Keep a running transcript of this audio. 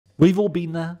We've all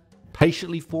been there,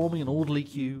 patiently forming an orderly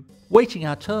queue, waiting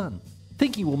our turn,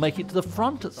 thinking we'll make it to the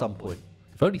front at some point,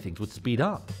 if only things would speed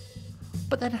up.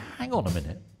 But then hang on a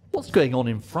minute, what's going on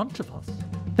in front of us?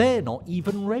 They're not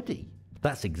even ready.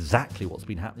 That's exactly what's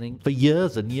been happening for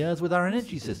years and years with our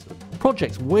energy system.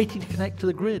 Projects waiting to connect to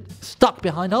the grid, stuck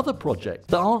behind other projects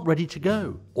that aren't ready to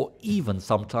go, or even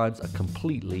sometimes are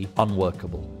completely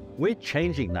unworkable. We're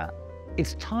changing that.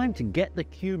 It's time to get the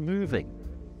queue moving.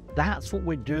 That's what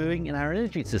we're doing in our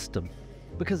energy system,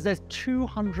 because there's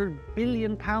 £200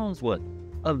 billion worth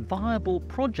of viable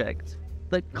projects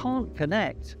that can't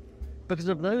connect because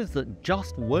of those that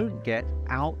just won't get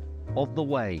out of the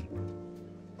way.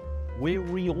 We're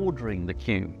reordering the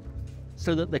queue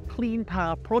so that the clean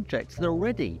power projects that are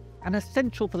ready and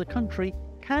essential for the country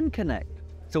can connect,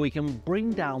 so we can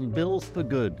bring down bills for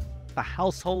good for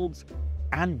households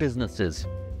and businesses.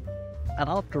 And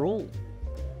after all,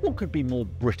 what could be more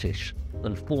British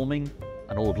than forming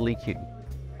an orderly queue?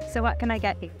 So what can I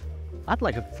get you? I'd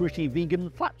like a fruity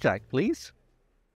vegan flapjack, please.